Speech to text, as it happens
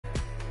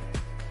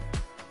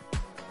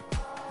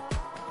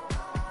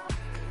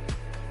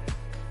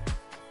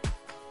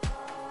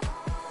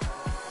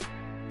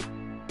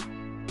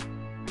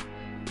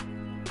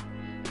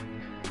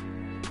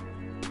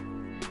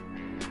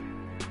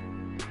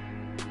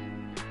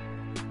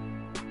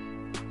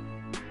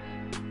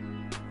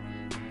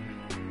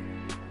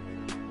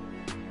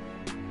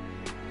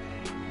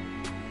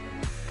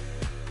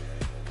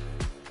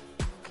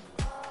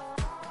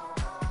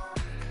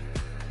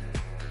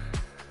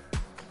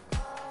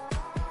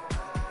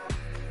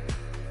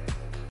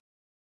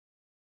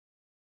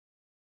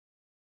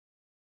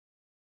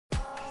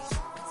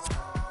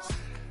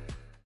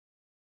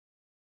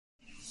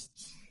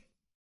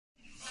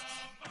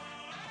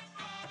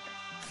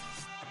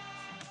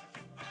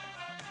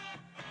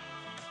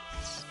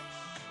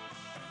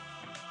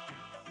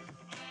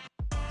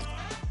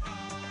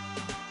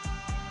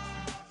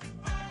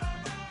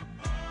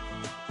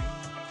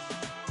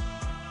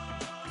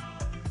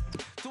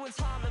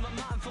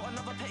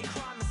Petty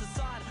crime is a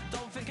sign.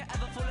 Don't think I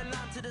ever fall in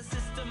line to the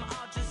system.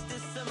 I'll just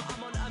diss them.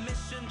 I'm on a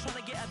mission, trying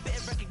to get a bit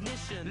of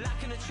recognition.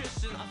 Lacking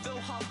nutrition, I feel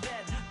half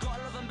dead. Got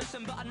a lot of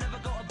ambition, but I never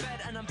go to bed.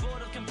 And I'm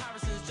bored of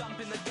comparisons,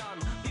 jumping the gun.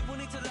 People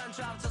need to learn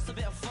to have just a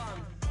bit of fun.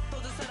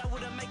 Thought they said I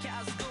wouldn't make it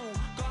at school.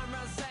 Going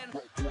around saying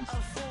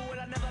a fool, and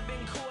I've never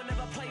been cool,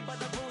 never played by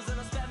the rules, and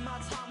I spend my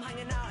time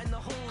hanging out in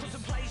the halls.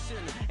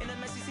 Contemplation in a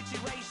messy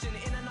situation,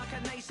 in a like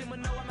a nation with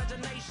no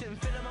imagination.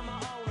 Feeling on my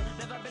own,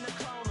 never been a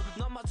clone.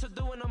 Not much to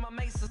do and on my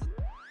mates.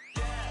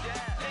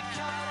 They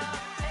caught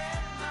up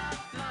in my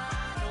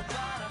mind, no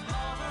bottom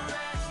over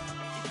it.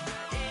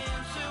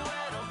 Into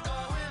it or go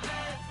with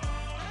it.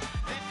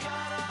 They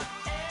caught up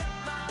in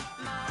my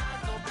mind,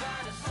 go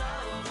bad it's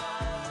over.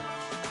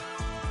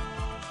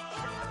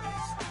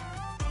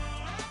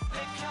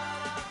 They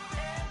caught up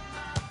in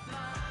my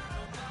mind,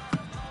 no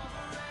bottom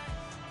over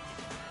it.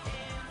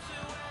 Into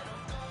it or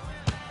go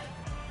with it.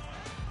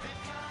 They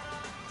caught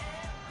up in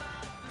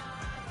my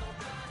mind, go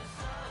bad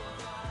it's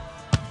over.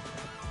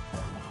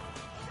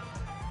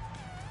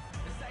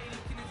 They say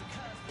looking is a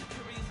curse,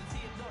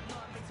 curiosity is not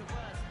knowing makes it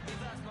worse.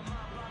 Reverse my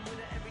mind, run with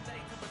it every day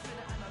till I sit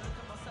it and I look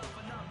at myself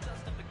and I'm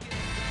just a beginner.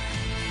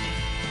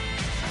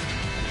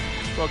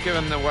 Well,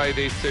 given the way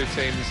these two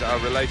teams are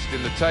related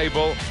in the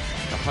table,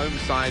 the home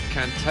side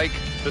can take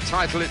the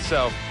title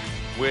itself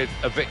with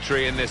a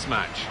victory in this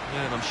match.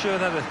 Yeah, and I'm sure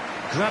they'll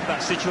grab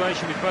that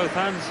situation with both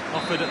hands,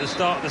 offered at the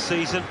start of the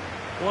season.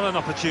 What an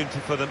opportunity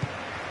for them.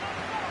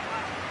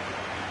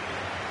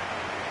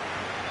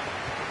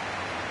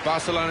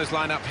 Barcelona's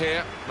line-up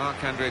here.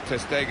 Marc-Andre ter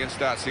Stegen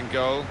starts in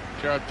goal.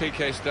 Gerard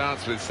Piqué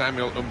starts with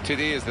Samuel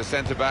Umtiti as the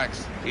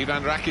centre-backs.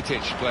 Ivan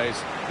Rakitic plays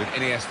with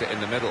Iniesta in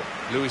the middle.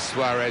 Luis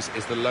Suarez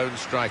is the lone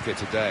striker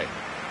today.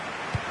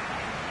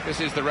 This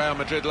is the Real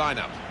Madrid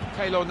line-up.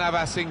 Keylor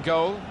Navas in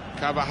goal.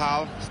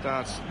 Carvajal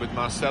starts with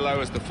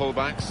Marcelo as the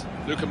full-backs.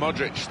 Luka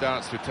Modric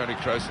starts with Toni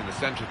Kroos in the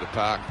centre of the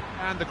park.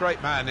 And the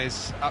great man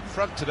is up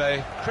front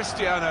today,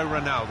 Cristiano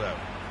Ronaldo.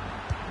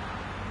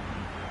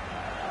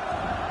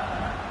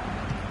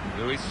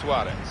 Luis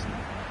Suarez.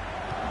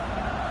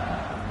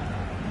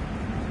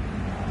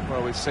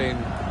 Well, we've seen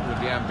with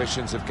the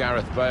ambitions of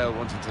Gareth Bale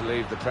wanting to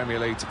leave the Premier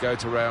League to go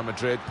to Real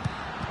Madrid,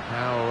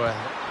 how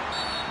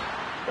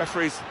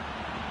referees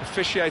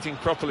officiating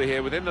properly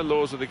here within the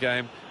laws of the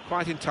game,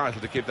 quite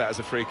entitled to give that as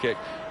a free kick.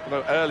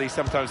 Although early,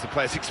 sometimes the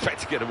players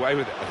expect to get away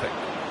with it, I think.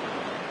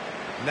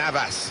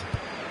 Navas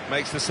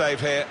makes the save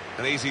here,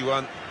 an easy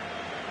one.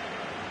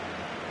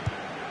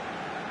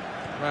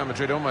 Real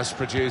Madrid almost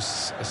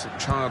produce a sort of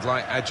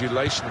childlike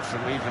adulation from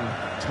even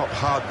top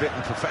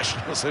hard-bitten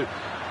professionals who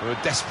are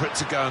desperate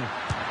to go and...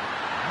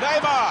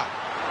 Neymar!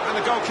 And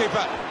the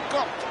goalkeeper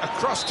got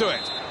across to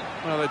it.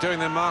 Well, they're doing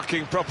their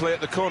marking properly at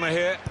the corner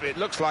here. It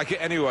looks like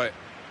it anyway.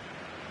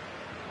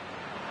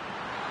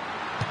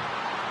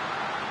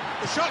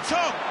 The shot's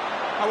on!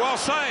 Oh, well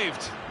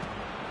saved.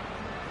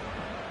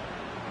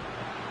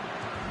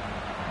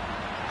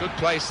 Good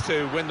place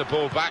to win the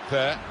ball back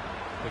there,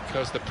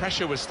 because the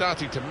pressure was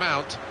starting to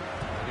mount.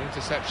 The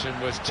interception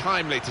was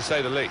timely, to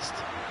say the least.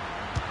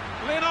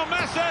 Lionel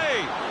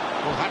Messi!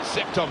 Well, that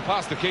sipped on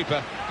past the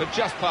keeper, but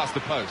just past the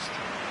post.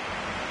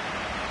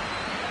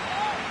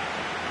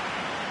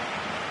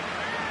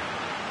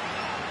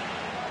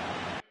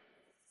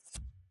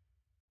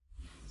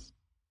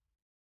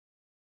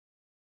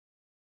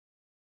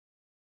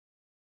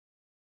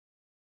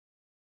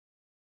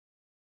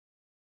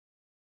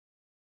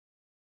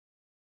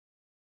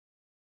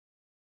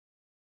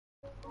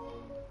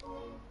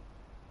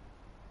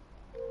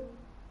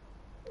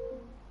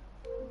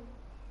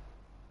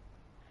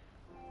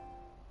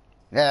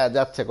 হ্যাঁ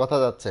যাচ্ছে কথা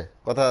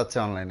যাচ্ছে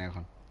অনলাইনে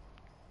এখন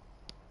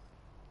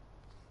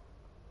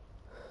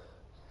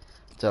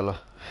চলো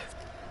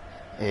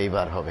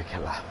এইবার হবে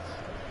খেলা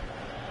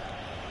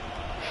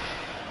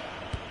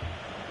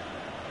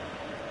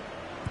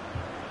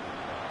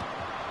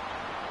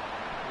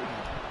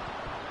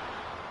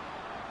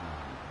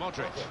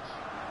Modric.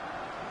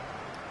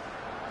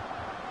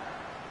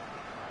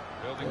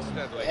 Building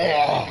steadily,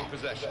 taking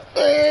possession.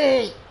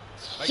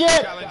 Makes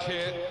a challenge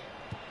here.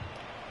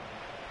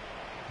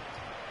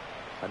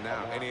 And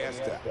now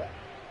Iniesta.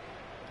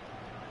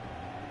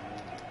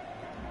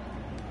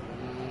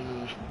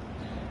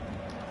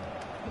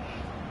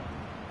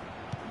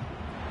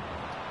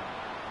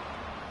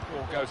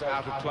 Ball goes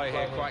out of play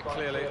here quite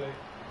clearly.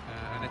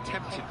 An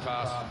attempted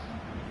pass,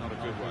 not a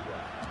good one.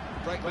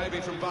 Break maybe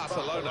from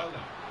Barcelona.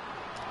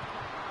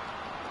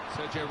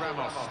 Sergio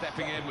Ramos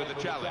stepping in with the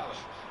challenge.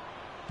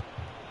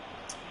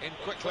 In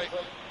quickly.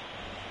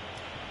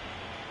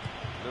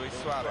 Luis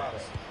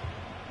Suarez.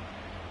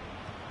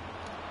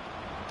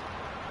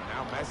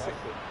 Now Messi.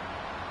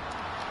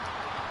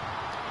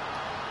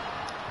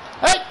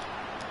 Hey!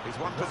 He's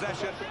won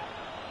possession.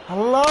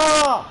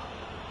 Allah!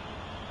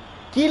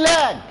 কি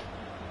lag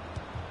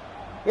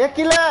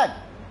কি lag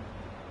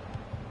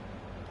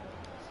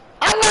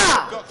আল্লাহ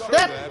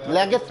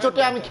ল্যাগের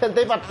চোটে আমি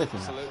খেলতেই পারতেছি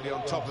না Absolutely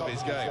on top of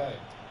his game.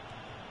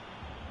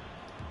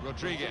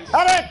 Rodriguez.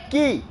 আরে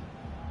কি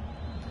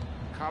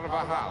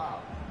Carvajal.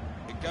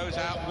 It goes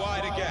out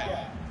wide again.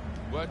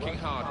 Working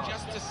hard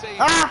just to see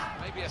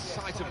maybe a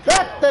sight of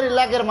ধ্যাৎ goal. তেরি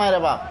লাগের মায়ের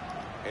বাপ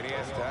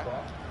Iniesta.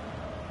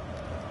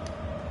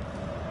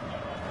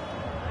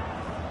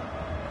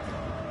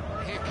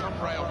 Here come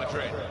Real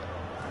Madrid.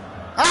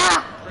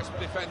 Crisp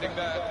defending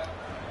there.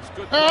 It's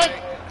good play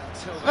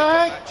until they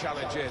get that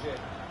challenge in.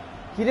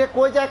 কিরে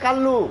কই যায়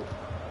Kallu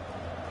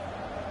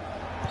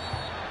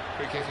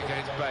Free kick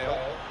against Bale.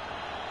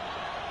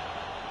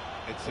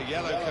 It's a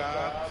yellow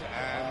card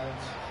and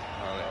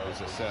well, it was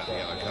a certain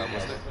yellow card,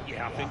 wasn't it?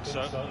 Yeah, I think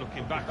so.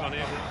 Looking back on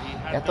it, he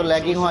had এত no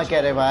lagging choice হয় at কে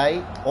রে ভাই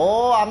ও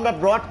আমরা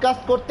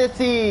broadcast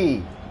করতেছি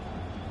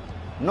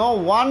no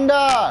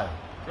wonder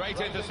Great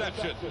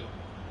interception.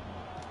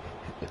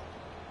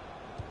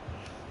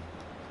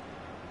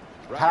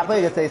 খারাপ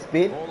হয়ে গেছে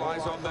speed All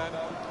eyes on them.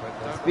 but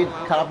don't speed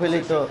allow খারাপ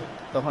হলেই তো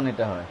opposition. তখন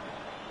এটা হয়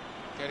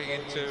Getting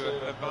into an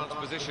advanced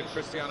position,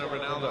 Cristiano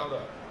Ronaldo.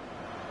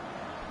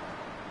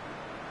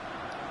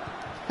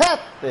 হ্যাঁ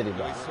তেরি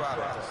বাপ Luis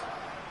Suarez.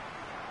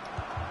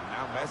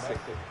 Now Messi.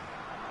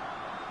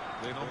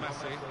 Lionel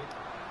Messi.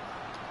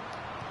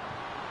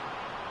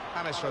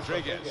 James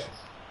Rodriguez.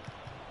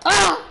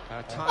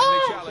 A timely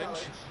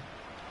challenge.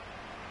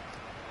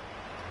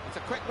 It's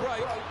a quick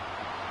break.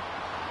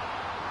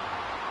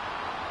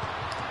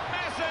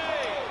 Messi!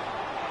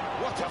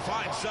 What a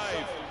fine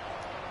save.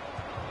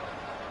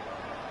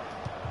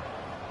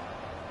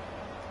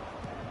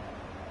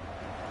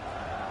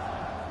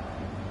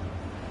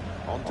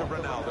 On to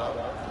Ronaldo.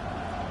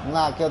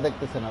 না কেউ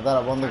দেখতেছে না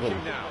দাঁড়া বন্ধ করি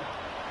Attacking now.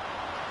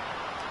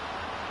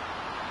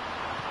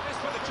 This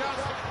for the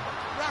chance.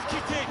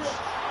 Rakitic.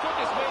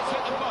 Goodness me, it's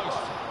hit the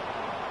post.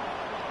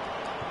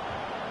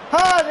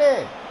 হ্যাঁ রে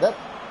ধ্যাৎ।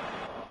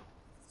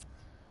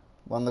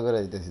 বন্ধ করে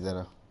দিতেছি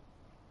দাঁড়া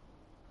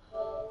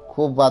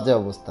খুব বাজে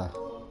অবস্থা